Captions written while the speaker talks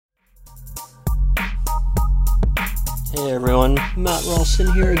Hey everyone, Matt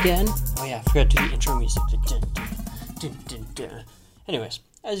Ralston here again. Oh yeah, I forgot to do the intro music. Anyways,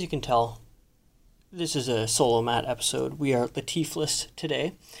 as you can tell, this is a solo Matt episode. We are Latifless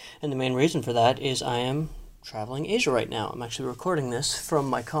today, and the main reason for that is I am traveling Asia right now. I'm actually recording this from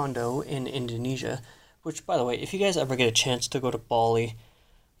my condo in Indonesia, which, by the way, if you guys ever get a chance to go to Bali,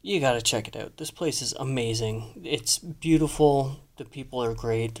 you gotta check it out. This place is amazing. It's beautiful. The people are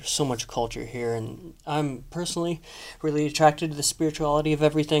great. There's so much culture here, and I'm personally really attracted to the spirituality of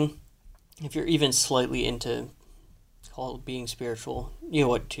everything. If you're even slightly into being spiritual,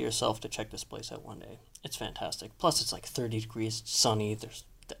 you owe it to yourself to check this place out one day. It's fantastic. Plus, it's like 30 degrees, it's sunny, there's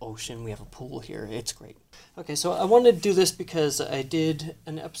the ocean, we have a pool here. It's great. Okay, so I wanted to do this because I did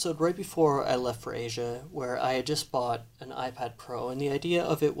an episode right before I left for Asia where I had just bought an iPad Pro, and the idea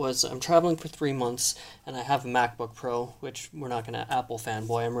of it was I'm traveling for 3 months and I have a MacBook Pro, which we're not going to Apple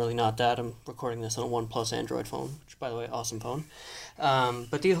fanboy. I'm really not that. I'm recording this on a OnePlus Android phone, which, by the way, awesome phone.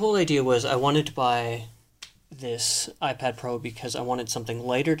 But the whole idea was I wanted to buy this iPad Pro because I wanted something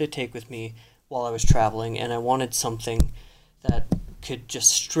lighter to take with me while I was traveling, and I wanted something that could just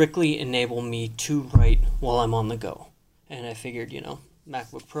strictly enable me to write while I'm on the go. And I figured,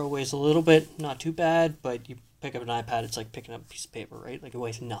 MacBook Pro weighs a little bit, not too bad, but you pick up an iPad, it's like picking up a piece of paper, right? Like, it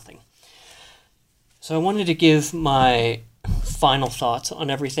weighs nothing. So I wanted to give my final thoughts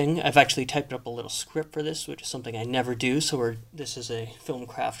on everything. I've actually typed up a little script for this, which is something I never do, so this is a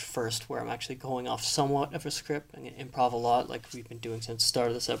Filmcraft first, where I'm actually going off somewhat of a script. I'm going to improv a lot, like we've been doing since the start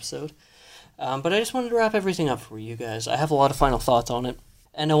of this episode. But I just wanted to wrap everything up for you guys. I have a lot of final thoughts on it,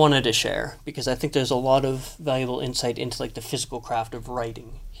 and I wanted to share, because I think there's a lot of valuable insight into like the physical craft of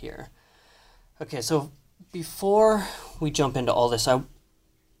writing here. Okay, so before we jump into all this, I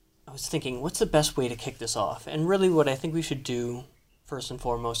was thinking, what's the best way to kick this off? And really what I think we should do, first and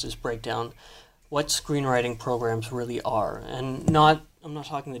foremost, is break down what screenwriting programs really are. And I'm not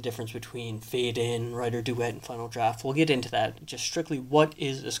talking the difference between Fade In, Writer Duet, and Final Draft. We'll get into that. Just strictly, what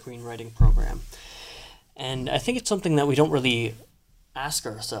is a screenwriting program? And I think it's something that we don't really ask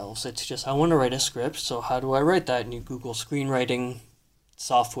ourselves. It's just, I want to write a script, so how do I write that? And you Google screenwriting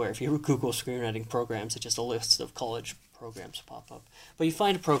software. If you Google screenwriting programs, it's just a list of college programs pop up. But you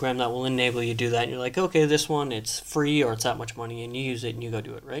find a program that will enable you to do that, and you're like, okay, this one, it's free or it's that much money, and you use it and you go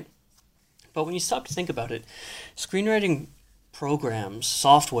do it, right? But when you stop to think about it, screenwriting programs,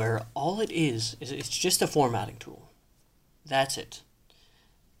 software, all it is it's just a formatting tool. That's it.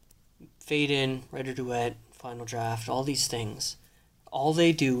 Fade In, Writer Duet, Final Draft, all these things, all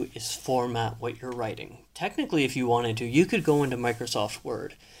they do is format what you're writing. Technically, if you wanted to, you could go into Microsoft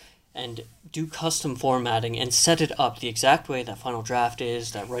Word and do custom formatting and set it up the exact way that Final Draft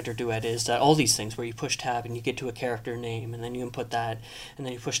is, that Writer Duet is, that all these things where you push tab and you get to a character name, and then you input that, and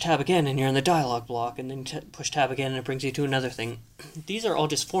then you push tab again and you're in the dialogue block, and then push tab again and it brings you to another thing. These are all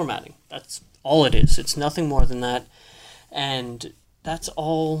just formatting. That's all it is. It's nothing more than that. And that's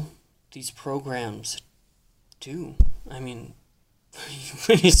all these programs do. I mean,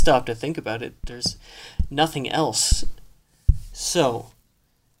 when you stop to think about it, there's nothing else. So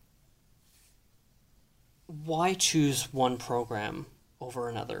why choose one program over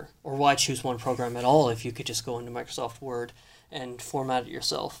another? Or why choose one program at all if you could just go into Microsoft Word and format it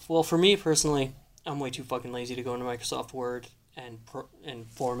yourself? Well, for me personally, I'm way too fucking lazy to go into Microsoft Word and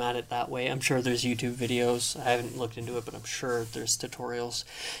format it that way. I'm sure there's YouTube videos. I haven't looked into it, but I'm sure there's tutorials,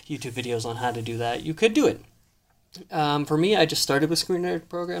 YouTube videos on how to do that. You could do it. For me, I just started with screenwriting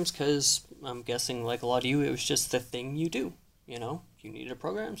programs because I'm guessing, like a lot of you, it was just the thing you do. You needed a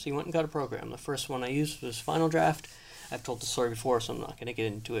program, so you went and got a program. The first one I used was Final Draft. I've told the story before, so I'm not going to get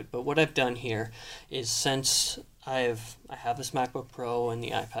into it. But what I've done here is, since I have this MacBook Pro and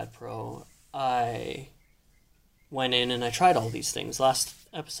the iPad Pro, I went in and I tried all these things. Last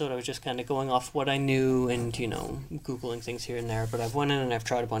episode, I was just kind of going off what I knew and, Googling things here and there. But I've went in and I've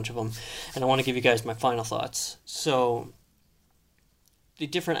tried a bunch of them, and I want to give you guys my final thoughts. So the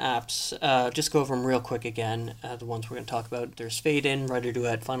different apps, just go over them real quick again, the ones we're going to talk about. There's Fade In, Writer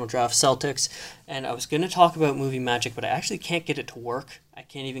Duet, Final Draft, Celtics, and I was going to talk about Movie Magic, but I actually can't get it to work. I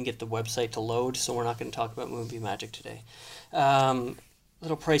can't even get the website to load, so we're not going to talk about Movie Magic today.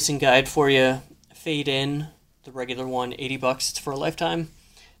 Little pricing guide for you. Fade In, the regular one, $80, it's for a lifetime.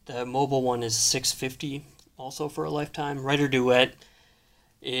 The mobile one is $650, also for a lifetime. Writer Duet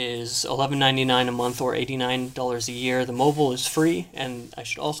is $11.99 a month or $89 a year. The mobile is free, and I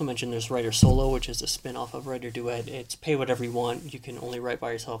should also mention there's Writer Solo, which is a spin-off of Writer Duet. It's pay whatever you want. You can only write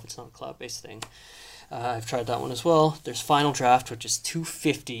by yourself. It's not a cloud-based thing. I've tried that one as well. There's Final Draft, which is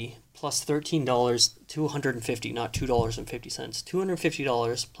 $250 plus $13, $250, not $2.50,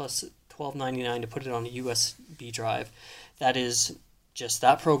 $250 plus $12.99 to put it on a USB USB drive. That is just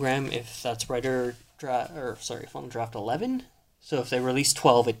that program. If that's Final Draft 11. So if they release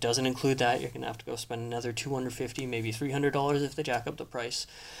 12, it doesn't include that. You're going to have to go spend another $250, maybe $300 if they jack up the price.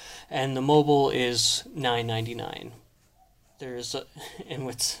 And the mobile is $9.99. And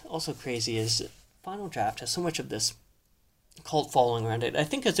what's also crazy is Final Draft has so much of this cult following around it. I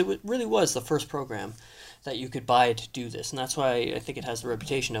think because it really was the first program that you could buy to do this, and that's why I think it has the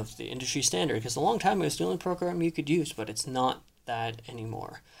reputation of the industry standard, because a long time it was the only program you could use, but it's not that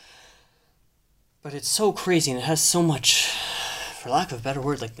anymore. But it's so crazy, and it has so much, for lack of a better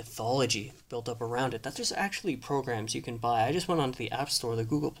word, like mythology built up around it, that there's actually programs you can buy. I just went onto the App Store, the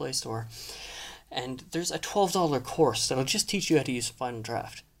Google Play Store, and there's a $12 course that'll just teach you how to use Final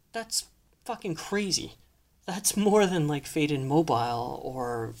Draft. That's fucking crazy. That's more than like Fade-In Mobile,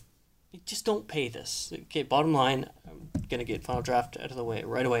 or just don't pay this. Okay, bottom line, I'm gonna get Final Draft out of the way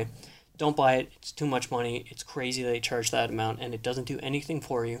right away. Don't buy it. It's too much money. It's crazy they charge that amount, and it doesn't do anything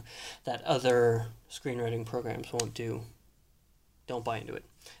for you that other screenwriting programs won't do. Don't buy into it.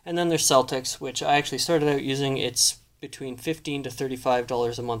 And then there's Celtx, which I actually started out using. It's between $15 to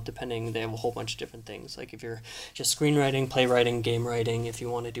 $35 a month, depending. They have a whole bunch of different things. Like if you're just screenwriting, playwriting, game writing, if you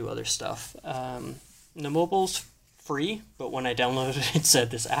want to do other stuff. The mobile's free, but when I downloaded it, it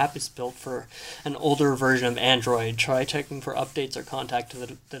said this app is built for an older version of Android. Try checking for updates or contact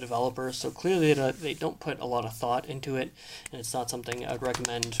the developer. So clearly they don't put a lot of thought into it, and it's not something I'd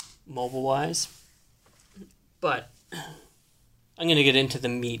recommend mobile-wise. But I'm going to get into the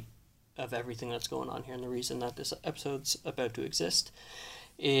meat of everything that's going on here, and the reason that this episode's about to exist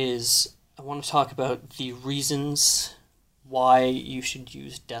is I want to talk about the reasons why you should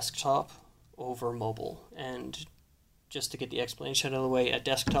use desktop over mobile. And just to get the explanation out of the way, a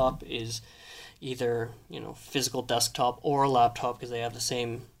desktop is either, physical desktop or a laptop, because they have the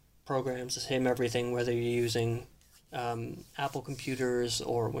same programs, the same everything, whether you're using Apple computers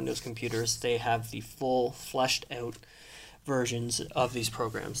or Windows computers. They have the full fleshed out versions of these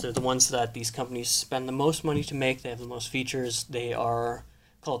programs. They're the ones that these companies spend the most money to make. They have the most features. They are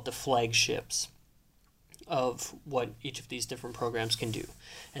called the flagships of what each of these different programs can do.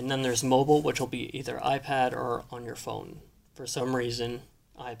 And then there's mobile, which will be either iPad or on your phone. For some reason,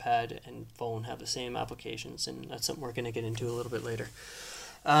 iPad and phone have the same applications, and that's something we're going to get into a little bit later.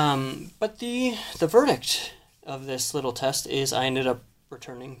 But the verdict of this little test is I ended up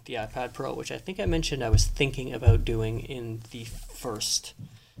returning the iPad Pro, which I think I mentioned I was thinking about doing in the first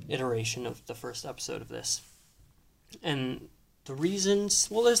iteration of the first episode of this. And the reasons,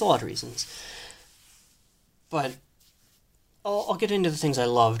 well, there's a lot of reasons. But I'll get into the things I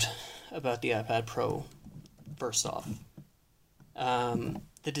loved about the iPad Pro first off.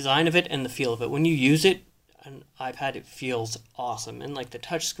 The design of it and the feel of it. When you use it, an iPad, it feels awesome. And like the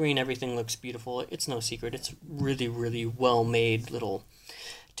touch screen, everything looks beautiful. It's no secret. It's really, really well-made little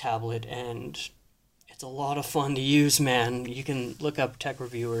tablet, and it's a lot of fun to use, man. You can look up tech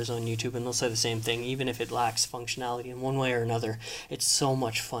reviewers on YouTube and they'll say the same thing. Even if it lacks functionality in one way or another, it's so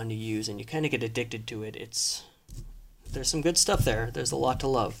much fun to use, and you kind of get addicted to it. There's some good stuff there. There's a lot to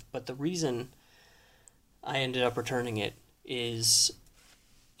love. But the reason I ended up returning it is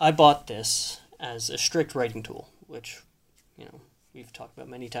I bought this as a strict writing tool, which, we've talked about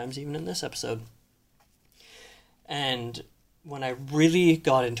many times even in this episode. And when I really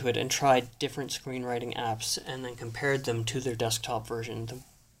got into it and tried different screenwriting apps and then compared them to their desktop version, the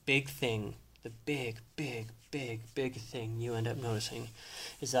big thing you end up noticing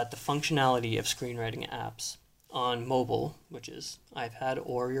is that the functionality of screenwriting apps on mobile, which is iPad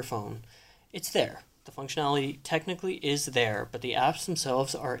or your phone, it's there. The functionality technically is there, but the apps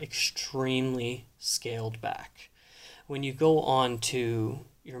themselves are extremely scaled back. When you go on to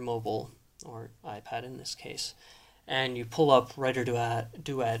your mobile, or iPad in this case, and you pull up Writer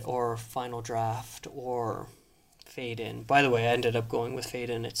Duet or Final Draft or Fade-In. By the way, I ended up going with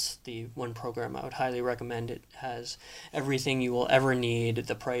Fade-In. It's the one program I would highly recommend. It has everything you will ever need.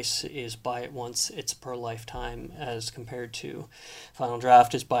 The price is buy it once, it's per lifetime, as compared to Final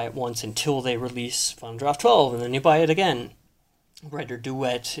Draft is buy it once until they release Final Draft 12, and then you buy it again. Writer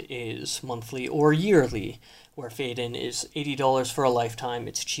Duet is monthly or yearly, where Fade-In is $80 for a lifetime.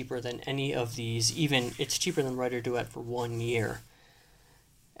 It's cheaper than any of these. Even it's cheaper than Writer Duet for 1 year.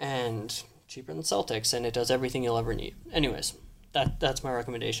 And cheaper than Celtx, and it does everything you'll ever need. Anyways, that's my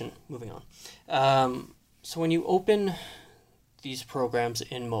recommendation. Moving on. So when you open these programs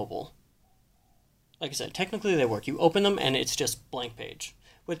in mobile, like I said, technically they work. You open them and it's just blank page,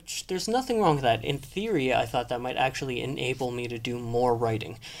 which there's nothing wrong with that. In theory, I thought that might actually enable me to do more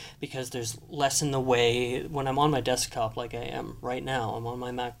writing, because there's less in the way when I'm on my desktop like I am right now. I'm on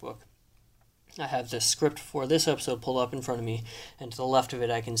my MacBook. I have the script for this episode pulled up in front of me, and to the left of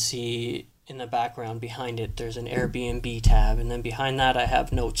it I can see in the background behind it there's an Airbnb tab, and then behind that I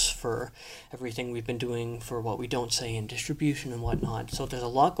have notes for everything we've been doing for what we don't say in distribution and whatnot. So there's a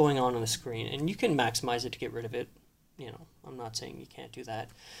lot going on the screen, and you can maximize it to get rid of it. I'm not saying you can't do that.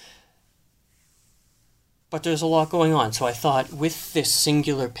 But there's a lot going on, so I thought with this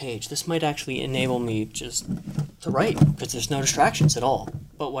singular page, this might actually enable me just to write, because there's no distractions at all.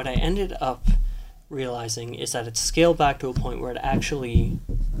 But what I ended up realizing is that it's scaled back to a point where it actually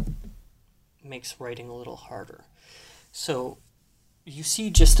makes writing a little harder. So you see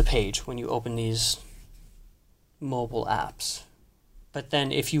just the page when you open these mobile apps. But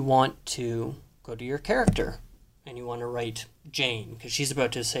then if you want to go to your character and you want to write Jane, because she's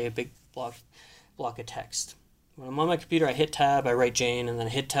about to say a big block of text. When I'm on my computer, I hit tab, I write Jane, and then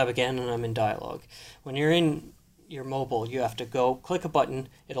I hit tab again, and I'm in dialogue. When you're in your mobile, you have to go click a button.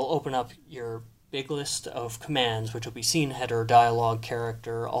 It'll open up your big list of commands, which will be scene header, dialogue,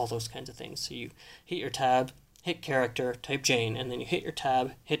 character, all those kinds of things. So you hit your tab, hit character, type Jane, and then you hit your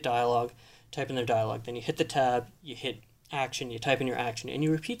tab, hit dialogue, type in their dialogue. Then you hit the tab, you hit action, you type in your action, and you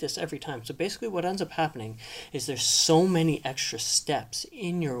repeat this every time. So basically what ends up happening is there's so many extra steps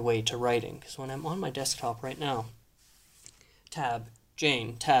in your way to writing. Because when I'm on my desktop right now, tab,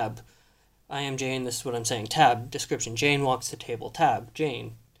 Jane, tab, I am Jane, this is what I'm saying, tab, description, Jane walks the table, tab,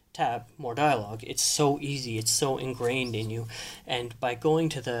 Jane, tab, more dialogue. It's so easy, it's so ingrained in you, and by going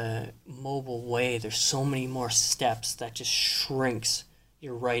to the mobile way, there's so many more steps that just shrinks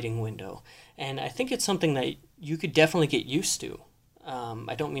your writing window. And I think it's something that you could definitely get used to.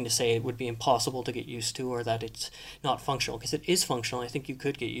 I don't mean to say it would be impossible to get used to or that it's not functional, because it is functional. I think you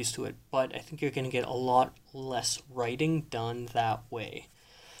could get used to it, but I think you're going to get a lot less writing done that way.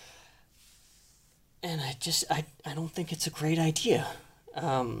 And I don't think it's a great idea.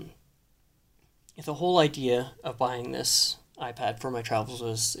 The whole idea of buying this iPad for my travels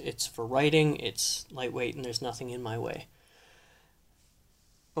was it's for writing, it's lightweight, and there's nothing in my way.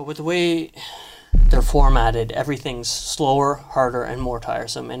 But with the way they're formatted, everything's slower, harder, and more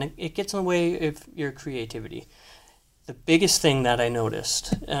tiresome, and it gets in the way of your creativity. The biggest thing that I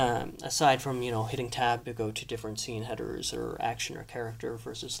noticed, aside from hitting tab to go to different scene headers or action or character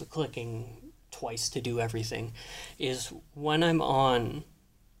versus the clicking twice to do everything, is when I'm on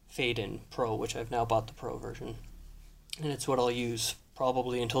Fade-In Pro, which I've now bought the Pro version, and it's what I'll use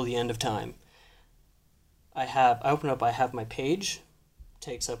probably until the end of time. I have my page,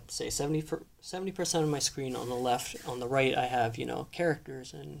 takes up say 70% of my screen. On the left, on the right I have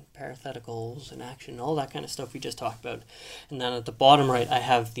characters and parentheticals and action, all that kind of stuff we just talked about. And then at the bottom right I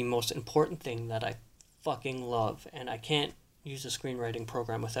have the most important thing that I fucking love, and I can't use a screenwriting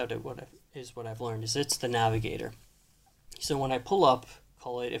program without it. What I've learned is it's the navigator. So when I pull up,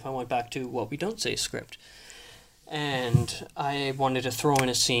 if I went back to what we don't say script, and I wanted to throw in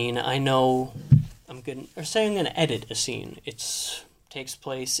a scene, I know I'm going to edit a scene. Takes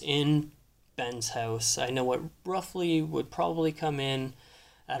place in Ben's house. I know what roughly would probably come in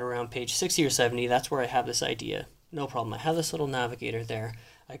at around page 60 or 70. That's where I have this idea. No problem. I have this little navigator there.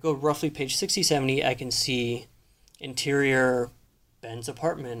 I go roughly page 60, 70. I can see interior Ben's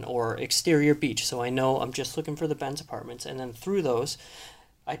apartment or exterior beach. So I know I'm just looking for the Ben's apartments. And then through those,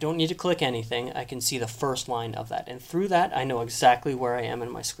 I don't need to click anything. I can see the first line of that. And through that, I know exactly where I am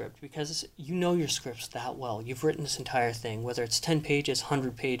in my script, because you know your scripts that well. You've written this entire thing, whether it's 10 pages,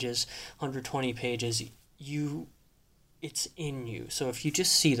 100 pages, 120 pages, it's in you. So if you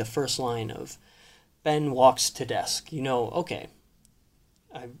just see the first line of Ben walks to desk, okay,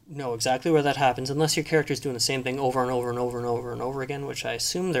 I know exactly where that happens, unless your character's doing the same thing over and over and over and over and over again, which I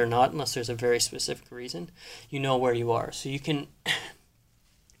assume they're not unless there's a very specific reason. You know where you are. So you can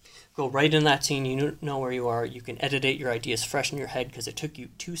go right in that scene, you know where you are, you can edit it, your idea's fresh in your head because it took you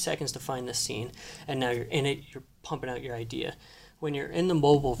 2 seconds to find this scene, and now you're in it, you're pumping out your idea. When you're in the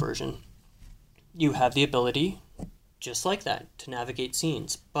mobile version, you have the ability, just like that, to navigate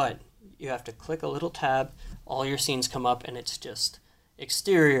scenes, but you have to click a little tab, all your scenes come up, and it's just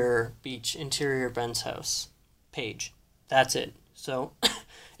exterior beach, interior Ben's house, page. That's it. So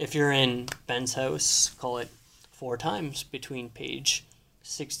if you're in Ben's house, call it 4 times between page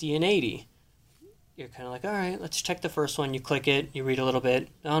 60 and 80. You're kind of like, all right, let's check the first one. You click it, you read a little bit.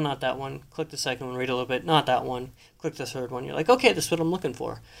 No, not that one. Click the second one, read a little bit. Not that one. Click the third one. You're like, okay, this is what I'm looking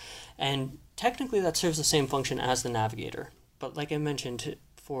for. And technically that serves the same function as the navigator. But like I mentioned,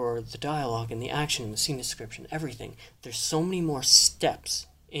 for the dialogue and the action and the scene description, everything, there's so many more steps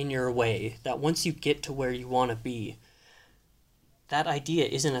in your way that once you get to where you want to be, that idea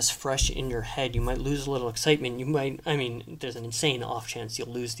isn't as fresh in your head. You might lose a little excitement. There's an insane off chance you'll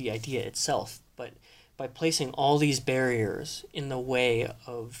lose the idea itself. But by placing all these barriers in the way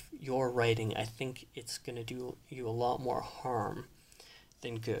of your writing, I think it's going to do you a lot more harm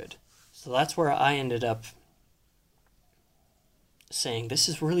than good. So that's where I ended up saying, this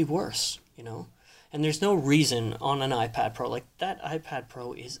is really worse, And there's no reason on an iPad Pro. Like, that iPad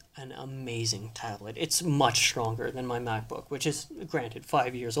Pro is an amazing tablet. It's much stronger than my MacBook, which is, granted,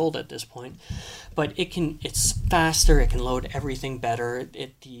 5 years old at this point. But it's faster, it can load everything better.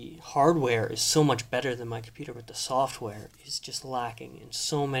 The hardware is so much better than my computer, but the software is just lacking in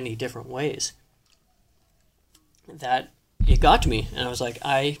so many different ways that it got to me. And I was like,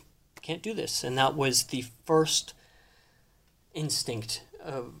 I can't do this. And that was the first instinct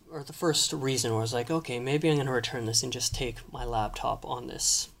or the first reason where I was like, okay, maybe I'm going to return this and just take my laptop on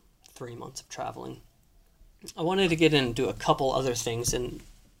this 3 months of traveling. I wanted to get into a couple other things, and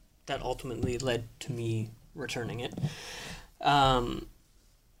that ultimately led to me returning it.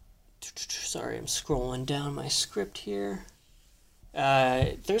 Sorry, I'm scrolling down my script here.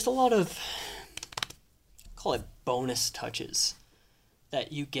 There's a lot of, call it bonus touches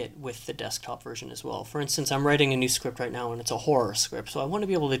that you get with the desktop version as well. For instance, I'm writing a new script right now, and it's a horror script, so I want to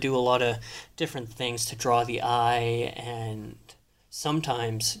be able to do a lot of different things to draw the eye and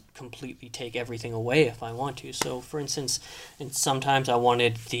sometimes completely take everything away if I want to. So for instance, and sometimes I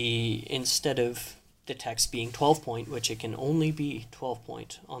wanted instead of the text being 12 point, which it can only be 12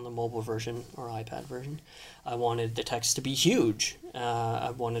 point on the mobile version or iPad version, I wanted the text to be huge.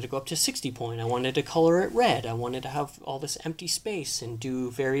 I wanted to go up to 60 point. I wanted to color it red. I wanted to have all this empty space and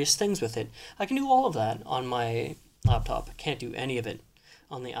do various things with it. I can do all of that on my laptop. I can't do any of it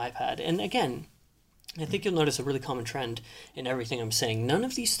on the iPad. And again, I think you'll notice a really common trend in everything I'm saying. None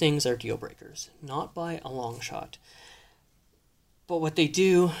of these things are deal breakers, not by a long shot. But what they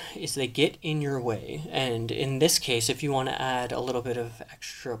do is they get in your way. And in this case, if you want to add a little bit of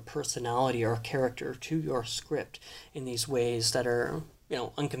extra personality or character to your script in these ways that are,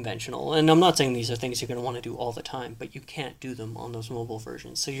 unconventional, and I'm not saying these are things you're going to want to do all the time, but you can't do them on those mobile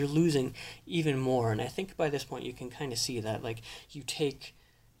versions. So you're losing even more. And I think by this point you can kind of see that, like, you take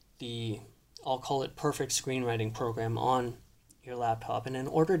I'll call it perfect screenwriting program on your laptop, and in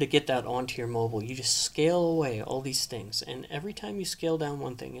order to get that onto your mobile, you just scale away all these things, and every time you scale down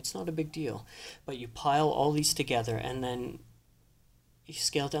one thing, it's not a big deal, but you pile all these together, and then you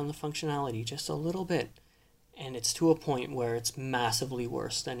scale down the functionality just a little bit, and it's to a point where it's massively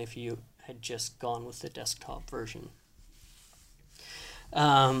worse than if you had just gone with the desktop version.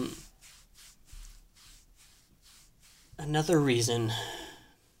 Another reason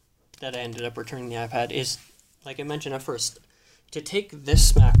that I ended up returning the iPad is, like I mentioned at first, to take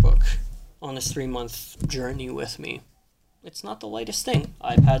this MacBook on this 3-month journey with me. It's not the lightest thing.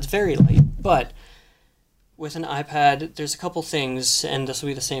 iPad's very light, but with an iPad, there's a couple things, and this will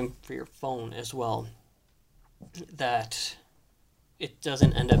be the same for your phone as well, that it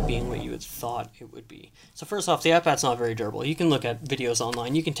doesn't end up being what you had thought it would be. So first off, the iPad's not very durable. You can look at videos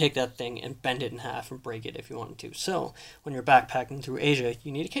online. You can take that thing and bend it in half and break it if you wanted to. So when you're backpacking through Asia,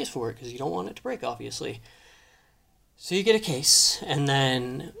 you need a case for it because you don't want it to break, obviously. So you get a case, and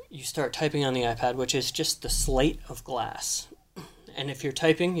then you start typing on the iPad, which is just the slate of glass. And if you're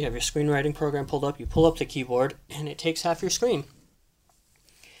typing, you have your screenwriting program pulled up, you pull up the keyboard, and it takes half your screen.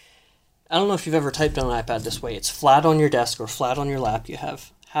 I don't know if you've ever typed on an iPad this way. It's flat on your desk or flat on your lap. You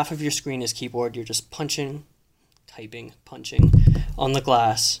have half of your screen is keyboard. You're just punching on the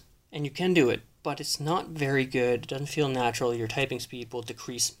glass, and you can do it, but it's not very good. It doesn't feel natural. Your typing speed will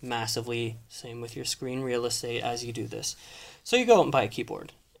decrease massively. Same with your screen real estate as you do this. So you go out and buy a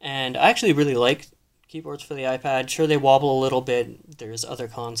keyboard. And I actually really like keyboards for the iPad. Sure, they wobble a little bit. There's other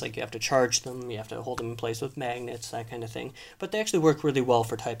cons, like you have to charge them, you have to hold them in place with magnets, that kind of thing. But they actually work really well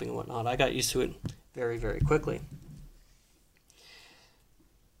for typing and whatnot. I got used to it very, very quickly.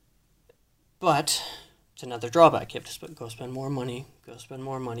 But it's another drawback. You have to go spend more money.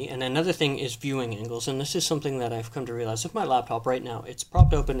 And another thing is viewing angles, and this is something that I've come to realize with my laptop right now. It's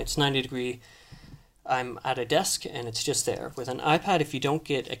propped open, it's 90 degree. I'm at a desk, and it's just there. With an iPad, if you don't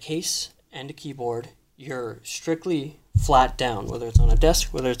get a case and a keyboard, you're strictly flat down, whether it's on a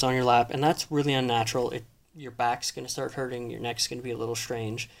desk, whether it's on your lap, and that's really unnatural. Your back's going to start hurting, your neck's going to be a little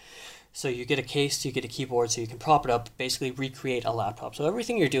strange. So you get a case, you get a keyboard, so you can prop it up, basically recreate a laptop. So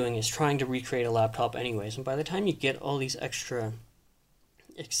everything you're doing is trying to recreate a laptop anyways, and by the time you get all these extra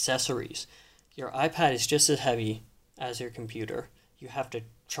accessories, your iPad is just as heavy as your computer. You have to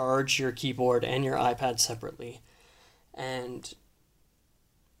charge your keyboard and your iPad separately, and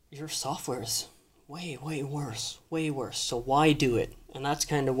your software is way worse, way worse. So why do it? And that's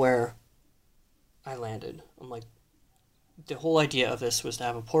kind of where I landed. I'm like, the whole idea of this was to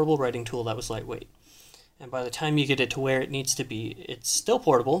have a portable writing tool that was lightweight. And by the time you get it to where it needs to be, it's still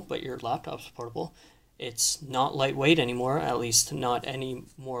portable, but your laptop's portable. It's not lightweight anymore, at least not any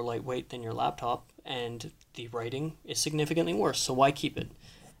more lightweight than your laptop, and the writing is significantly worse, so why keep it?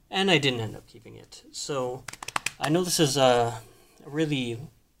 And I didn't end up keeping it. So I know this is a really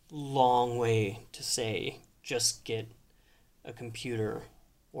long way to say just get a computer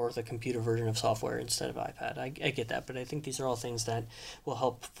or the computer version of software instead of iPad. I get that, but I think these are all things that will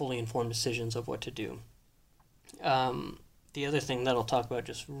help fully inform decisions of what to do. The other thing that I'll talk about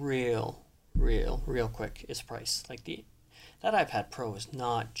just real quick is price. Like that iPad Pro is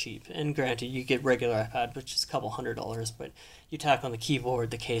not cheap. And granted, you get regular iPad, which is a couple $100, but you tack on the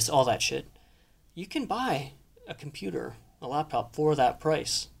keyboard, the case, all that shit. You can buy a computer, a laptop for that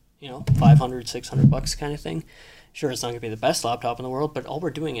price. You know, $500, $600 kind of thing. Sure, it's not going to be the best laptop in the world, but all we're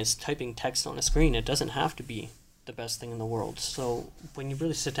doing is typing text on a screen. It doesn't have to be the best thing in the world. So when you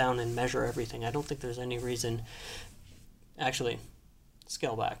really sit down and measure everything, I don't think there's any reason. Actually,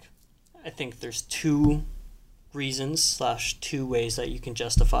 scale back. I think there's two reasons / two ways that you can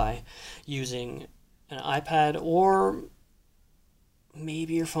justify using an iPad or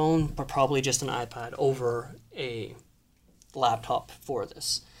maybe your phone, but probably just an iPad over a laptop for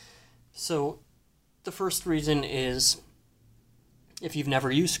this. So the first reason is if you've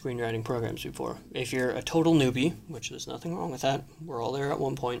never used screenwriting programs before. If you're a total newbie, which there's nothing wrong with that, we're all there at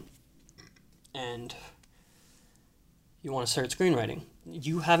one point, and you want to start screenwriting.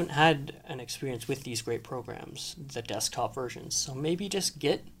 You haven't had an experience with these great programs, the desktop versions, so maybe just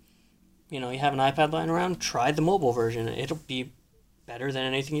get, you have an iPad lying around, try the mobile version. It'll be better than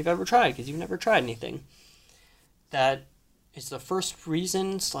anything you've ever tried because you've never tried anything. That is the first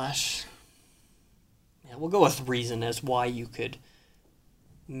reason we'll go with reason as why you could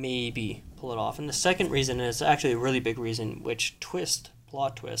maybe pull it off. And the second reason is actually a really big reason, which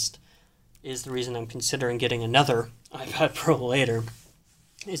plot twist, is the reason I'm considering getting another iPad Pro later,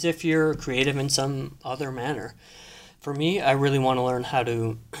 is if you're creative in some other manner. For me, I really want to learn how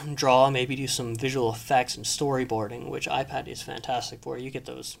to draw, maybe do some visual effects and storyboarding, which iPad is fantastic for. You get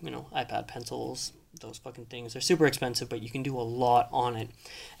those, iPad pencils, those fucking things. They're super expensive, but you can do a lot on it.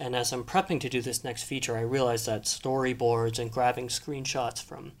 And as I'm prepping to do this next feature, I realized that storyboards and grabbing screenshots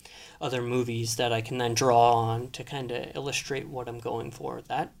from other movies that I can then draw on to kind of illustrate what I'm going for,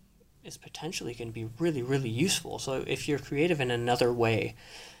 that is potentially going to be really, really useful. So if you're creative in another way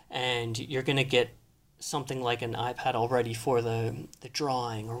and you're going to get something like an iPad already for the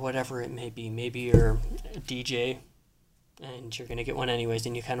drawing or whatever it may be, maybe you're a DJ and you're going to get one anyways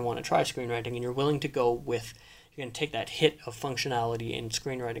and you kind of want to try screenwriting and you're willing to go with, you're going to take that hit of functionality in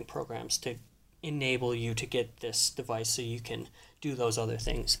screenwriting programs to enable you to get this device so you can do those other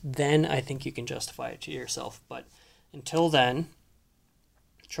things, then I think you can justify it to yourself. But until then,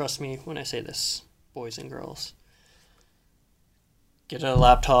 trust me when I say this, boys and girls, get a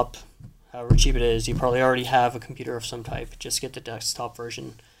laptop, however cheap it is. You probably already have a computer of some type. Just get the desktop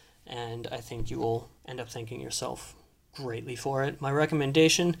version, and I think you will end up thanking yourself greatly for it. My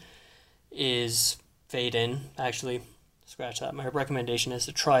recommendation is fade in. Actually, scratch that. My recommendation is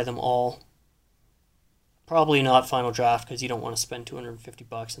to try them all. Probably not Final Draft because you don't want to spend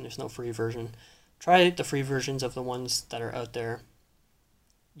 $250 and there's no free version. Try the free versions of the ones that are out there.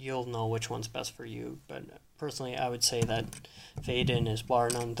 You'll know which one's best for you, but personally I would say that fade in is bar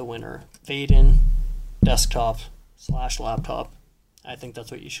none the winner. Fade in, desktop / laptop. I think that's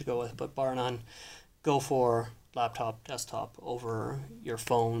what you should go with, but bar none, go for laptop, desktop over your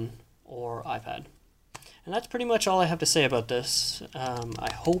phone or iPad. And that's pretty much all I have to say about this.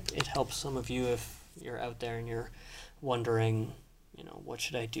 I hope it helps some of you if you're out there and you're wondering, what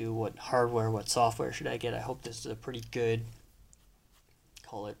should I do? What hardware, what software should I get? I hope this is a pretty good,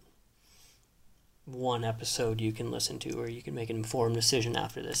 call it, one episode you can listen to or you can make an informed decision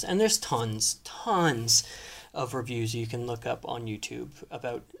after this. And there's tons of reviews you can look up on YouTube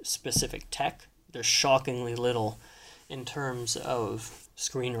about specific tech. There's shockingly little in terms of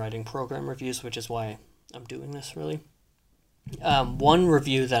screenwriting program reviews, which is why I'm doing this, really. One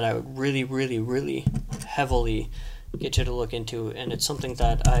review that I would really heavily get you to look into, and it's something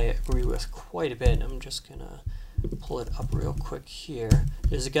that I agree with quite a bit. I'm just going to pull it up real quick here.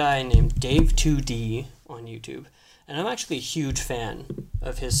 There's a guy named Dave2D on YouTube, and I'm actually a huge fan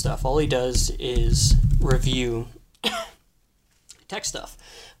of his stuff. All he does is review tech stuff,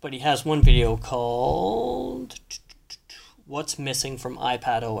 but he has one video called What's Missing from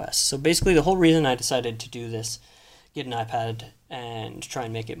iPad OS. So basically the whole reason I decided to do this, get an iPad and try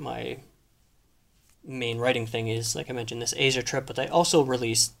and make it my main writing thing is, like I mentioned, this Asia trip, but they also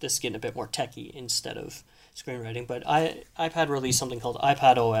released this getting a bit more techy instead of screenwriting. But iPad released something called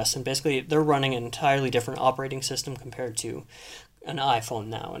iPad OS, and basically they're running an entirely different operating system compared to an iPhone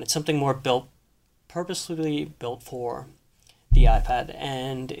now, and it's something more purposely built for the iPad,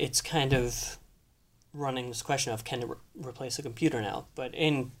 and it's kind of running this question of can it replace a computer now. But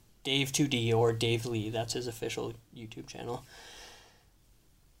in Dave2D, or Dave Lee, that's his official YouTube channel,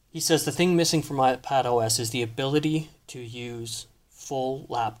 he says the thing missing from iPad OS is the ability to use full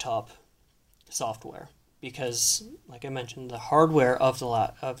laptop software, because, like I mentioned, the hardware of the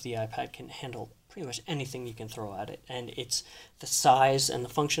iPad can handle pretty much anything you can throw at it, and it's the size and the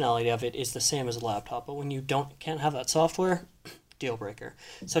functionality of it is the same as a laptop. But when you can't have that software, deal breaker.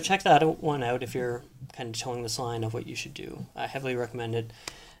 So check that one out if you're kind of towing this line of what you should do. I heavily recommend it.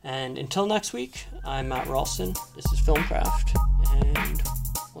 And until next week, I'm Matt Ralston. This is Filmcraft, and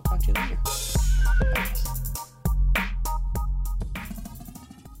we'll talk to you later. Bye, guys.